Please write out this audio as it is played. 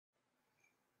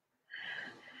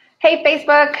Hey,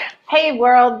 Facebook. Hey,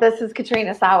 world. This is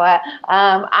Katrina Sawa.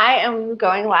 I am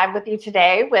going live with you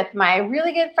today with my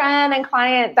really good friend and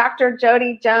client, Dr.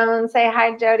 Jody Jones. Say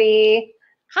hi, Jody.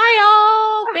 Hi,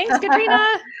 all. Thanks, Katrina.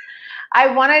 I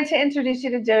wanted to introduce you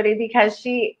to Jody because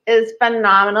she is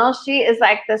phenomenal. She is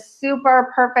like the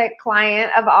super perfect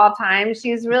client of all time.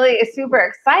 She's really super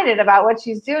excited about what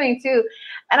she's doing too.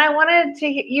 And I wanted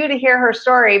you to hear her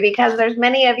story because there's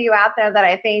many of you out there that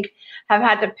I think have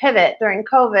had to pivot during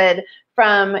COVID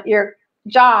from your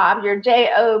job, your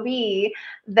job,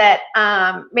 that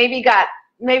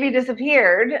maybe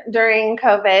disappeared during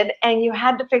COVID, and you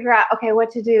had to figure out, okay,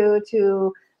 what to do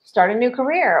to start a new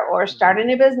career or start a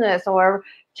new business or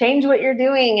change what you're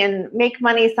doing and make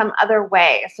money some other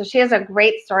way. So she has a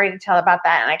great story to tell about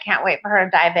that, and I can't wait for her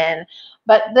to dive in.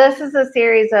 But this is a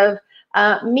series of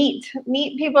meet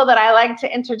people that I like to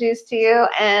introduce to you,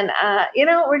 and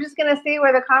we're just going to see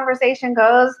where the conversation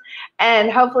goes,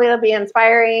 and hopefully it'll be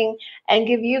inspiring and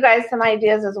give you guys some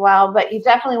ideas as well. But you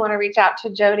definitely want to reach out to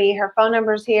Jody. Her phone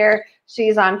number's here.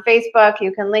 She's on Facebook.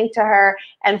 You can link to her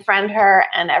and friend her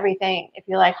and everything if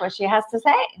you like what she has to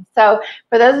say. So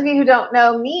for those of you who don't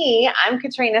know me, I'm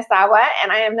Katrina Sawa,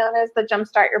 and I am known as the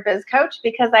Jumpstart Your Biz Coach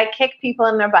because I kick people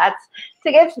in their butts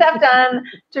to get stuff done,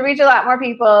 to reach a lot more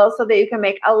people so that you can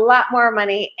make a lot more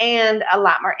money and a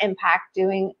lot more impact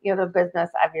doing the business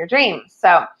of your dreams.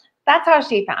 So that's how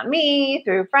she found me,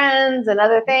 through friends and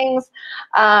other things.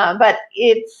 But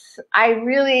I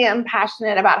really am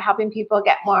passionate about helping people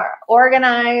get more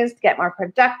organized, get more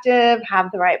productive,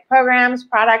 have the right programs,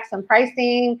 products, and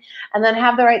pricing, and then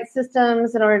have the right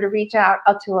systems in order to reach out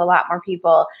to a lot more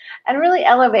people and really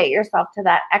elevate yourself to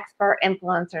that expert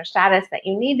influencer status that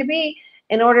you need to be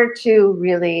in order to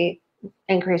really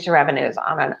increase your revenues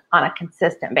on a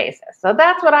consistent basis. So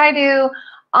that's what I do.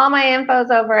 All my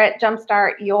info's over at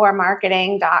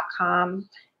jumpstartyourmarketing.com.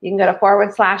 You can go to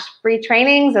 /free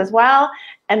trainings as well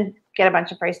and get a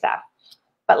bunch of free stuff.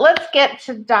 But let's get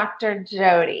to Dr.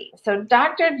 Jody. So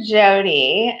Dr.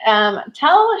 Jody,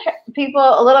 tell people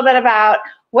a little bit about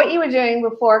what you were doing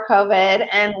before COVID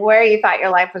and where you thought your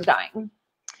life was going.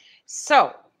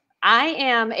 So I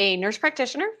am a nurse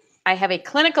practitioner. I have a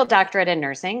clinical doctorate in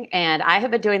nursing, and I have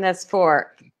been doing this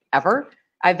forever.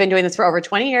 I've been doing this for over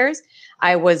 20 years.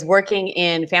 I was working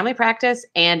in family practice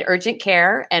and urgent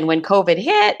care. And when COVID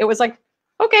hit, it was like,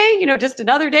 okay, just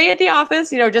another day at the office,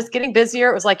 just getting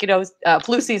busier. It was like,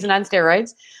 flu season on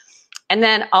steroids. And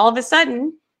then all of a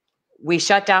sudden we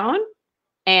shut down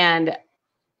and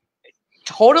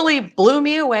totally blew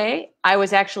me away. I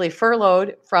was actually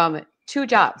furloughed from 2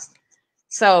 jobs.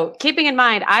 So keeping in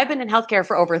mind, I've been in healthcare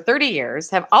for over 30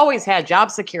 years, have always had job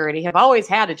security, have always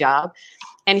had a job.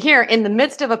 And here in the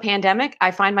midst of a pandemic,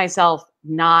 I find myself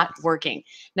not working.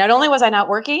 Not only was I not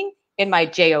working in my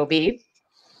job,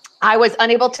 I was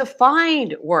unable to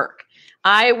find work.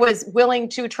 I was willing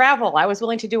to travel. I was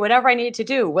willing to do whatever I needed to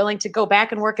do, willing to go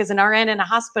back and work as an RN in a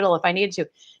hospital if I needed to.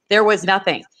 There was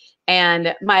nothing.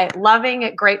 And my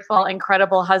loving, grateful,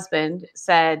 incredible husband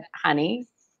said, honey,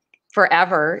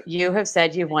 forever you have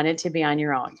said you wanted to be on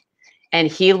your own. And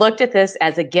he looked at this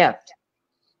as a gift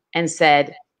and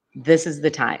said, this is the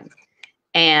time.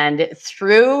 And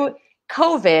through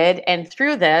COVID and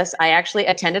through this, I actually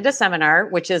attended a seminar,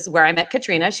 which is where I met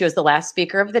Katrina. She was the last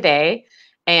speaker of the day.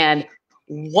 And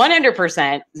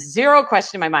 100%, zero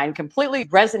question in my mind, completely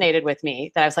resonated with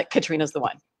me that I was like, Katrina's the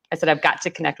one. I said, I've got to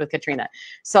connect with Katrina.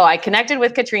 So I connected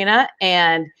with Katrina,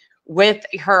 and with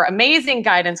her amazing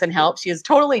guidance and help, she has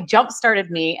totally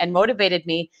jump-started me and motivated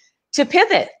me to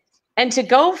pivot and to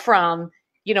go from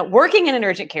working in an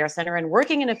urgent care center and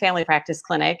working in a family practice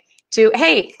clinic to,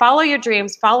 hey, follow your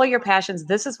dreams, follow your passions.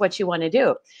 This is what you want to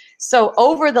do. So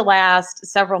over the last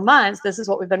several months, this is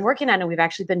what we've been working on. And we've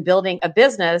actually been building a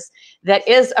business that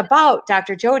is about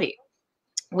Dr. Jody.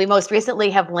 We most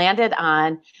recently have landed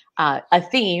on a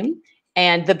theme,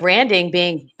 and the branding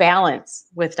being balance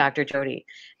with Dr. Jody.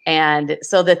 And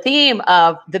so the theme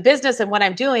of the business and what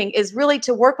I'm doing is really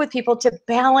to work with people to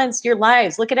balance your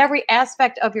lives. Look at every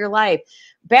aspect of your life.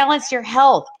 Balance your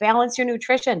health, balance your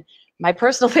nutrition. My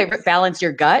personal favorite, balance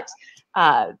your gut,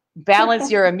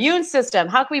 balance your immune system.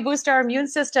 How can we boost our immune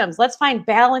systems? Let's find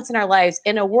balance in our lives.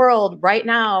 In a world right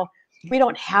now, we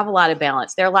don't have a lot of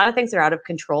balance. There are a lot of things that are out of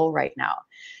control right now.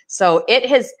 So it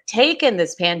has taken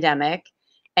this pandemic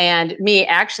and me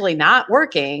actually not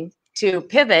working to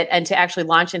pivot and to actually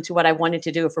launch into what I wanted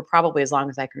to do for probably as long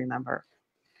as I can remember.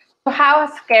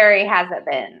 How scary has it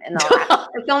been in the last?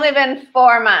 It's only been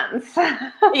 4 months.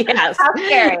 Yes. How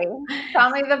scary? Tell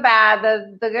me the bad,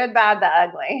 the good, bad, the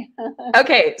ugly.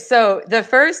 Okay, so the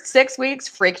first 6 weeks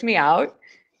freaked me out.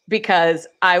 because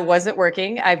I wasn't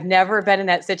working. I've never been in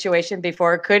that situation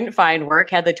before. Couldn't find work,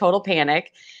 had the total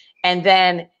panic, and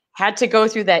then had to go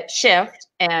through that shift.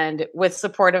 And with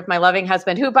support of my loving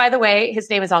husband, who, by the way, his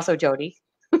name is also Jody.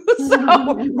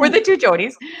 So we're the two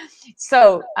Jodys.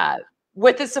 So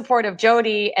with the support of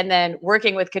Jody and then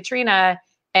working with Katrina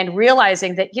and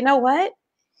realizing that, you know what,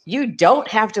 you don't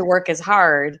have to work as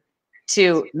hard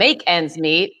to make ends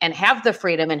meet and have the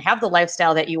freedom and have the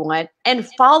lifestyle that you want and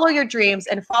follow your dreams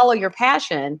and follow your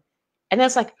passion. And then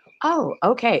it's like, oh,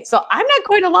 okay. So I'm not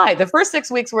going to lie. The first 6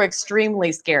 weeks were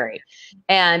extremely scary.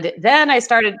 And then I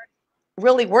started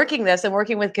really working this and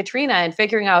working with Katrina and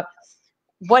figuring out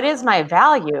what is my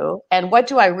value and what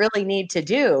do I really need to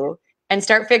do, and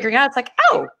start figuring out, it's like,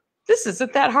 oh, this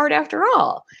isn't that hard after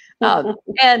all.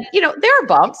 And, you know, there are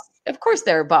bumps. Of course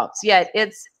there are bumps, yet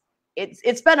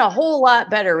it's been a whole lot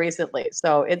better recently.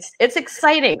 So it's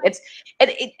exciting.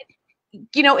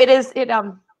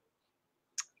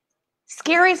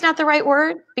 Scary is not the right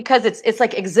word, because it's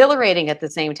like exhilarating at the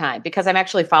same time, because I'm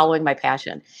actually following my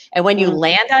passion. And when you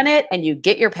land on it and you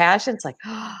get your passion, it's like,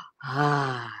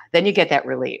 then you get that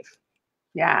relief.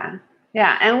 Yeah.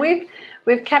 Yeah. And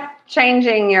we've kept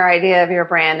changing your idea of your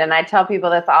brand. And I tell people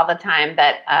this all the time,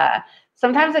 that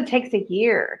sometimes it takes a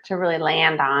year to really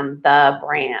land on the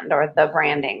brand or the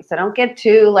branding. So don't get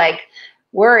too like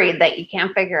worried that you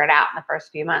can't figure it out in the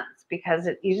first few months, because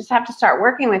you just have to start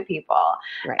working with people.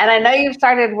 Right. And I know you've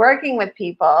started working with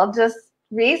people just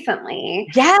recently.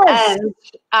 Yes. And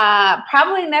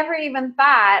probably never even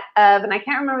thought of, and I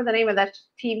can't remember the name of that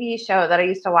TV show that I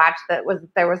used to watch,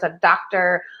 there was a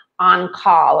doctor on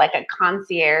call, like a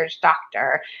concierge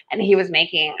doctor, and he was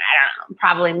making, I don't know,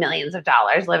 probably millions of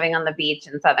dollars living on the beach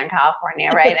in Southern California,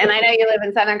 right? And I know you live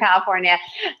in Southern California,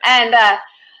 and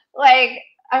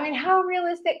I mean, how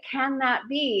realistic can that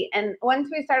be? And once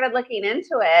we started looking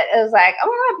into it, it was like, oh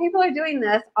my God, people are doing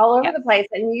this all over the place.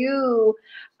 And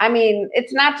I mean,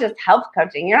 it's not just health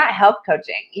coaching. You're not health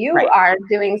coaching. You are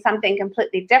doing something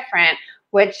completely different,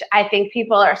 which I think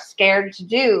people are scared to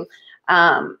do.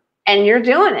 And you're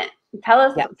doing it. Tell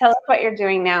us what you're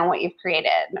doing now and what you've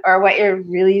created, or what you're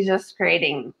really just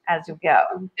creating as you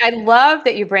go. I love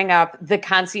that you bring up the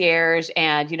concierge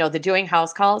and, you know, the doing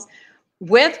house calls.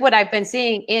 With what I've been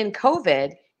seeing in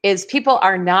COVID is people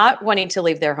are not wanting to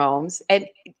leave their homes, and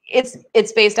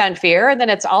it's based on fear, and then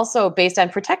it's also based on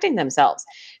protecting themselves.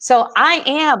 So I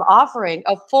am offering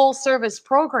a full service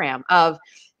program of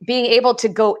being able to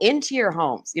go into your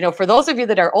homes. You know, for those of you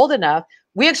that are old enough,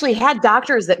 we actually had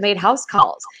doctors that made house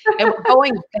calls, and we're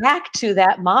going back to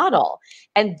that model.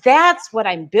 And that's what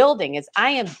I'm building, is I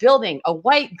am building a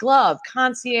white glove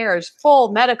concierge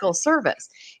full medical service.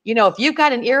 You know, if you've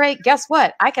got an earache, guess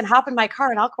what? I can hop in my car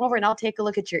and I'll come over and I'll take a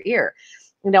look at your ear.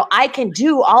 You know, I can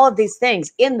do all of these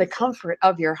things in the comfort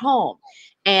of your home.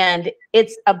 And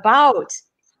it's about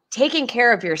taking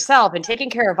care of yourself and taking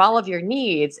care of all of your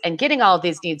needs and getting all of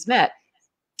these needs met,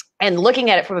 and looking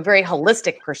at it from a very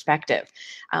holistic perspective.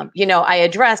 You know, I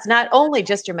address not only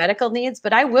just your medical needs,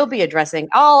 but I will be addressing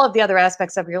all of the other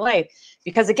aspects of your life.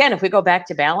 Because again, if we go back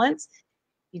to balance,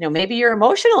 you know, maybe your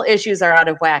emotional issues are out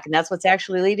of whack, and that's what's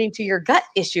actually leading to your gut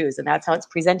issues, and that's how it's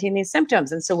presenting these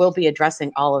symptoms. And so we'll be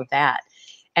addressing all of that.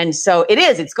 And so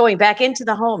it's going back into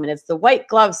the home, and it's the white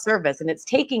glove service, and it's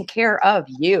taking care of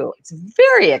you. It's a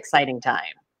very exciting time.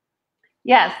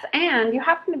 Yes, and you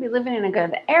happen to be living in a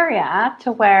good area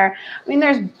to where, I mean,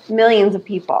 there's millions of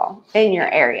people in your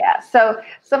area. So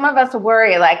some of us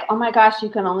worry like, oh my gosh, you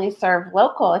can only serve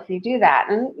local if you do that.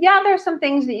 And yeah, there's some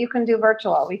things that you can do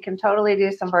virtual. We can totally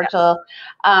do some virtual.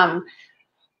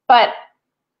 But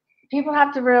people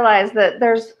have to realize that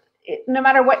no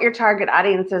matter what your target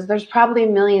audience is, there's probably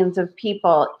millions of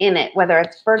people in it, whether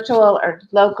it's virtual or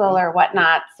local or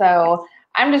whatnot. So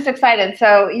I'm just excited.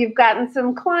 So you've gotten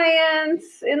some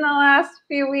clients in the last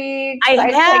few weeks. I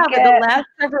have in the last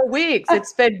several weeks.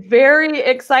 It's been very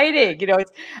exciting. You know,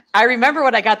 I remember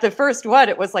when I got the first one,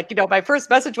 it was like, you know, my first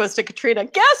message was to Katrina,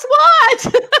 guess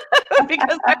what?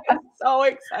 Because I was so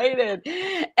excited.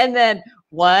 And then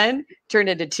one turned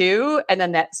into two. And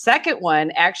then that second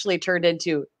one actually turned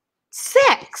into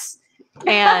 6.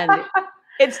 And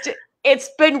it's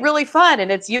been really fun.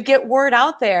 And you get word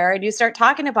out there and you start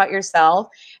talking about yourself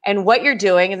and what you're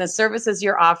doing and the services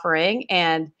you're offering,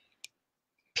 and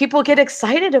people get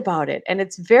excited about it. And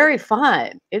it's very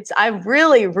fun. I'm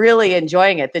really, really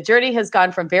enjoying it. The journey has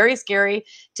gone from very scary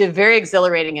to very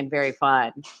exhilarating and very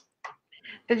fun.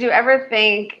 Did you ever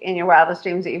think in your wildest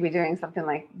dreams that you'd be doing something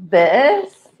like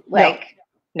this? No.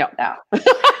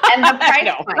 And the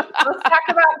price point. Let's talk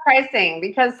about pricing,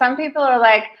 because some people are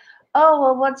like, oh,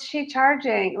 well, what's she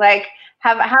charging? Like,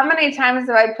 how many times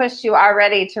have I pushed you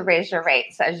already to raise your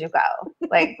rates as you go?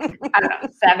 Like, I don't know,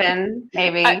 7,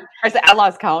 maybe. I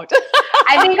lost count.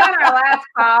 I think on our last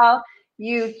call,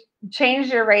 you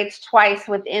changed your rates twice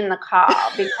within the call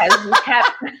because you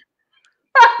kept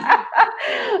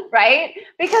right?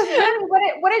 Because then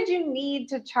what did you need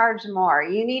to charge more?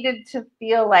 You needed to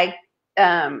feel like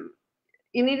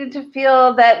you needed to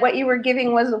feel that what you were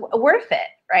giving was worth it,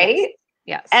 right?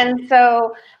 Yes. And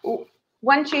so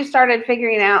once you started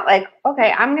figuring out like,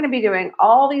 okay, I'm going to be doing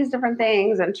all these different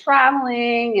things and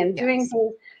traveling and doing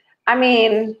things, I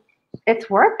mean, it's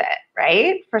worth it,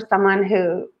 right? For someone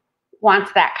who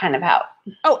wants that kind of help.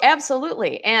 Oh,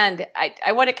 absolutely. And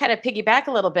I want to kind of piggyback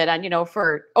a little bit on,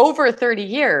 for over 30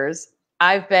 years,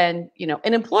 I've been,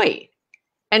 an employee.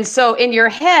 And so in your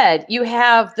head, you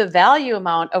have the value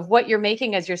amount of what you're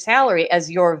making as your salary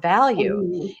as your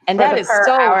value. And that is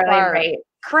so far rate.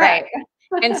 Correct.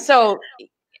 Right. And so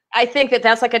I think that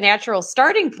that's like a natural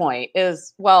starting point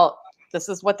is, well, this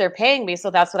is what they're paying me, so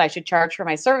that's what I should charge for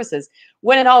my services.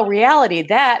 When in all reality,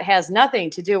 that has nothing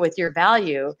to do with your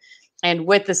value and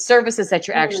with the services that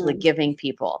you're actually giving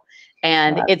people.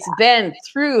 And it's been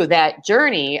through that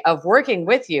journey of working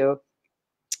with you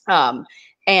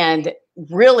and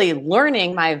really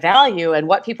learning my value and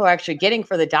what people are actually getting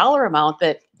for the dollar amount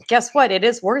that, guess what, it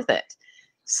is worth it.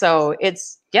 So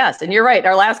it's, yes, and you're right.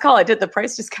 Our last call, the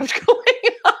price just kept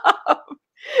going up.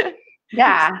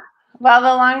 Yeah. Well,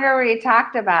 the longer we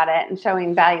talked about it and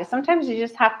showing value, sometimes you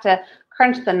just have to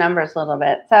crunch the numbers a little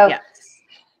bit. So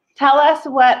tell us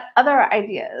what other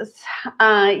ideas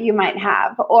you might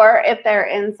have, or if they're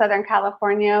in Southern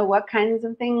California, what kinds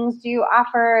of things do you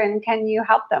offer and can you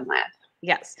help them with?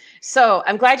 Yes. So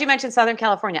I'm glad you mentioned Southern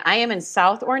California. I am in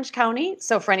South Orange County.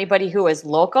 So for anybody who is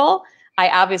local, I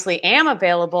obviously am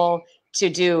available to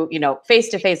do,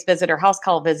 face-to-face visit or house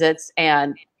call visits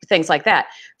and things like that.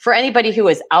 For anybody who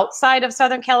is outside of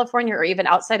Southern California or even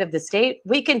outside of the state,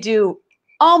 we can do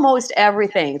almost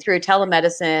everything through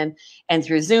telemedicine and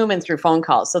through Zoom and through phone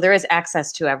calls. So there is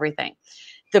access to everything.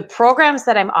 The programs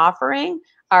that I'm offering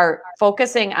are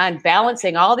focusing on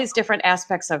balancing all these different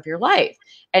aspects of your life.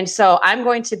 And so I'm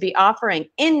going to be offering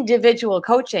individual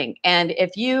coaching. And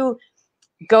if you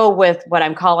go with what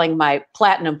I'm calling my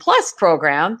Platinum Plus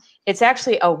program, it's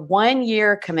actually a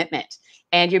 1-year commitment.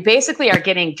 And you basically are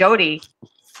getting Jody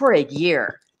for a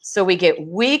year. So we get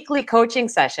weekly coaching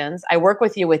sessions. I work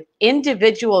with you with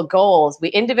individual goals. We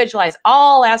individualize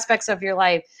all aspects of your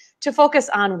life to focus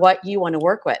on what you want to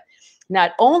work with.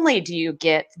 Not only do you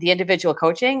get the individual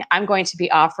coaching, I'm going to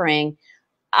be offering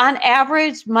on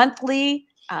average monthly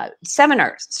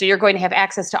seminars. So you're going to have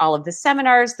access to all of the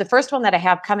seminars. The first one that I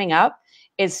have coming up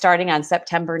is starting on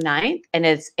September 9th, and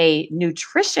it's a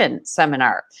nutrition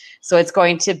seminar. So it's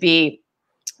going to be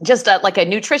just like a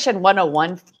nutrition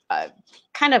 101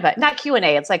 kind of not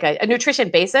Q&A. It's like a nutrition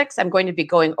basics. I'm going to be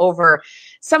going over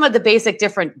some of the basic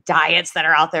different diets that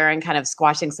are out there and kind of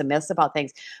squashing some myths about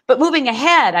things. But moving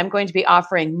ahead, I'm going to be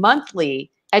offering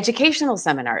monthly educational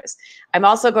seminars. I'm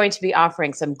also going to be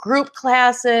offering some group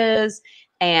classes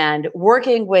and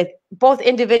working with both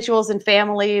individuals and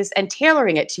families and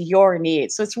tailoring it to your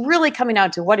needs. So it's really coming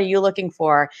down to what are you looking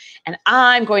for? And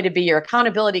I'm going to be your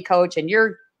accountability coach, and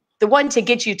you're the one to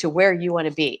get you to where you want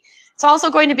to be. It's also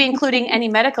going to be including any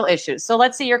medical issues. So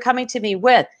let's say you're coming to me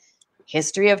with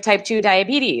history of type 2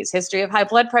 diabetes, history of high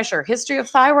blood pressure, history of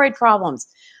thyroid problems.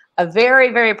 A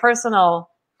very, very personal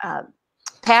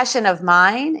passion of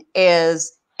mine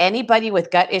is anybody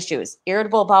with gut issues,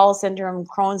 irritable bowel syndrome,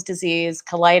 Crohn's disease,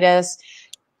 colitis.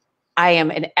 I am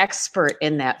an expert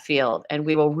in that field, and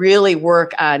we will really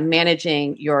work on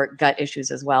managing your gut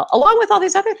issues as well, along with all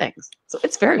these other things. So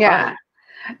it's very fun.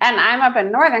 And I'm up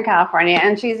in Northern California,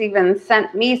 and she's even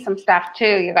sent me some stuff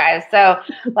too, you guys. So,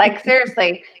 like,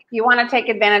 seriously, you want to take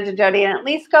advantage of Jody and at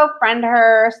least go friend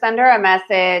her, send her a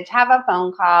message, have a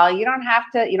phone call. You don't have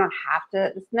to,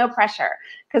 it's no pressure.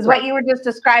 Because what you were just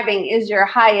describing is your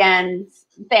high-end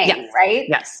thing, right?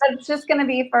 Yes. So it's just going to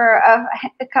be for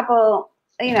a couple,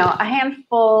 a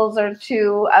handfuls or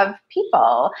two of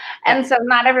people. And so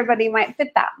not everybody might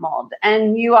fit that mold.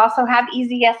 And you also have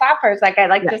easy yes offers. Like I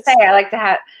like to say, I like to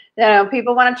have,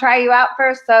 people want to try you out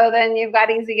first. So then you've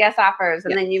got easy yes offers,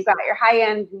 and then you've got your high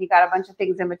end, and you've got a bunch of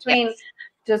things in between.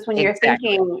 Just when you're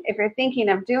thinking, if you're thinking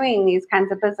of doing these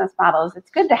kinds of business models,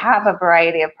 it's good to have a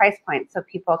variety of price points so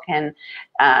people can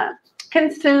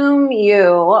consume you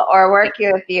or work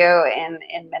with you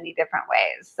in many different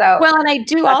ways. So well, and I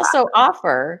do also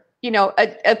offer,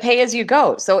 a pay as you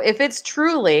go. So if it's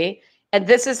truly, and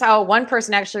this is how one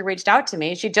person actually reached out to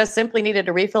me, she just simply needed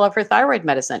a refill of her thyroid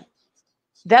medicine.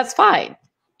 that's fine.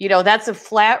 You know, that's a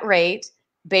flat rate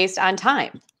based on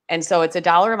time. And so it's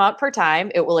 $1 amount per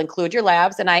time. It will include your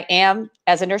labs. And I am,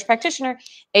 as a nurse practitioner,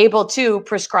 able to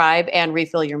prescribe and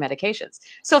refill your medications.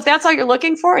 So if that's all you're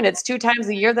looking for and it's 2 times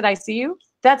a year that I see you,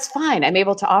 that's fine. I'm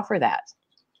able to offer that.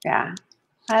 Yeah,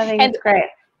 I think it's great.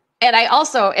 And I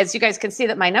also, as you guys can see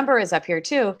that my number is up here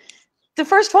too, the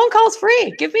first phone call is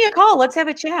free. Give me a call. Let's have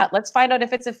a chat. Let's find out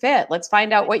if it's a fit. Let's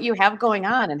find out what you have going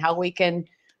on and how we can,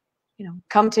 you know,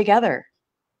 come together.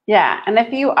 Yeah. And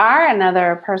if you are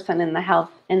another person in the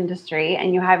health industry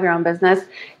and you have your own business,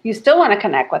 you still want to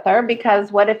connect with her,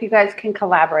 because what if you guys can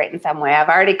collaborate in some way? I've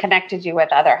already connected you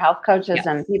with other health coaches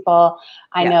and people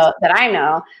I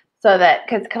know, so that,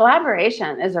 because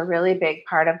collaboration is a really big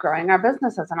part of growing our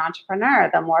business as an entrepreneur.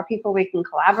 The more people we can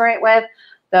collaborate with,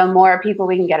 the more people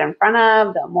we can get in front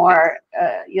of, the more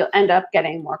you'll end up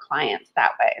getting more clients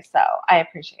that way. So I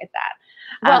appreciate that.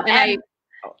 Well,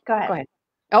 go ahead.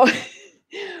 Oh,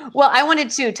 well, I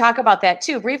wanted to talk about that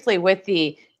too briefly with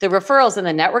the referrals and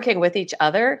the networking with each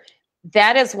other.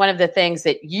 That is one of the things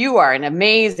that you are an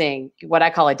amazing, what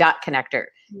I call a dot connector.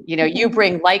 You know, you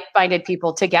bring like-minded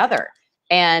people together.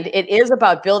 And it is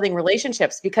about building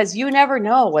relationships, because you never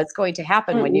know what's going to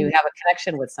happen when you have a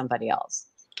connection with somebody else.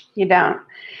 You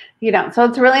don't. So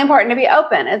it's really important to be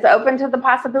open. It's open to the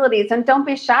possibilities, and don't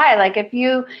be shy. Like if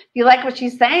you like what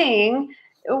she's saying,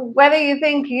 whether you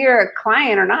think you're a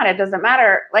client or not, it doesn't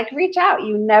matter. Like, reach out.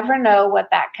 You never know what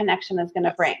that connection is going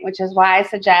to bring, which is why I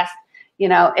suggest, you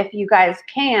know, if you guys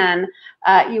can,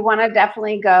 you want to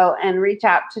definitely go and reach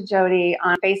out to Jody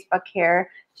on Facebook here.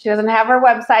 She doesn't have her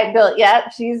website built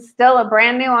yet. She's still a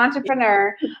brand new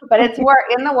entrepreneur, but it's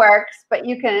in the works. But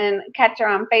you can catch her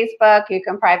on Facebook. You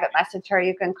can private message her.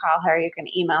 You can call her. You can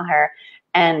email her.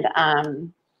 And,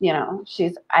 you know,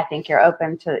 I think you're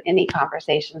open to any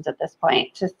conversations at this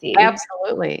point to see.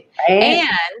 Absolutely. Right?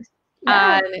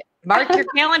 And mark your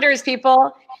calendars,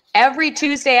 people. Every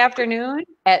Tuesday afternoon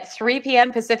at 3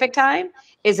 p.m. Pacific time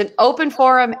is an open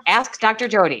forum. Ask Dr.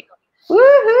 Jody.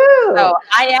 Woohoo! So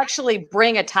I actually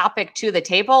bring a topic to the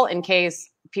table in case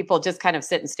people just kind of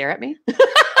sit and stare at me.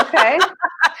 Okay.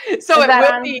 So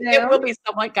it will be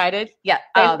somewhat guided. Yeah.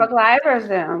 Facebook Live or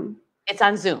Zoom? It's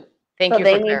on Zoom. Thank you. So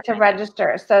they need to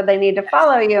register. So they need to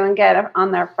follow you and get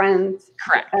on their friends.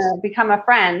 Correct. Become a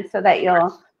friend so that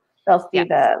they'll see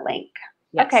the link.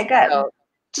 Yes. Okay, good. So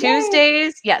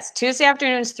Tuesdays, Tuesday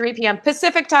afternoons, 3 p.m.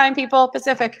 Pacific time, people.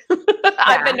 Pacific.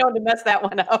 I've been known to mess that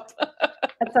one up.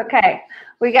 It's okay.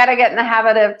 We got to get in the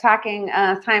habit of talking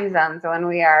time zones when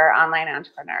we are online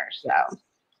entrepreneurs. So,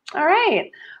 all right.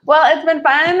 Well, it's been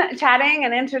fun chatting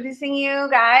and introducing you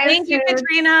guys. Thank you,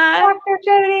 Katrina. Dr.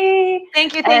 Jody.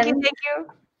 Thank you.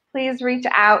 Please reach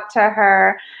out to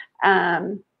her,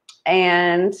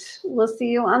 and we'll see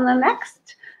you on the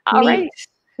next. All right.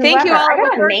 Thank you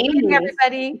all for name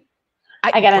everybody.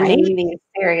 I gotta name these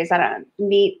series. I don't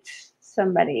meet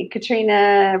somebody.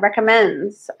 Katrina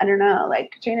recommends. I don't know.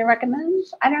 Like Katrina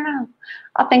recommends. I don't know.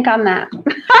 I'll think on that.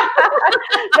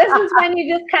 This is when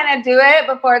you just kind of do it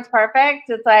before it's perfect.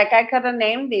 It's like I could have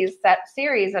named these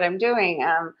series that I'm doing.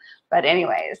 But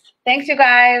anyways, thanks you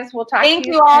guys. We'll talk to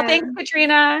you all. soon. Thanks,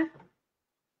 Katrina.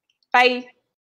 Bye.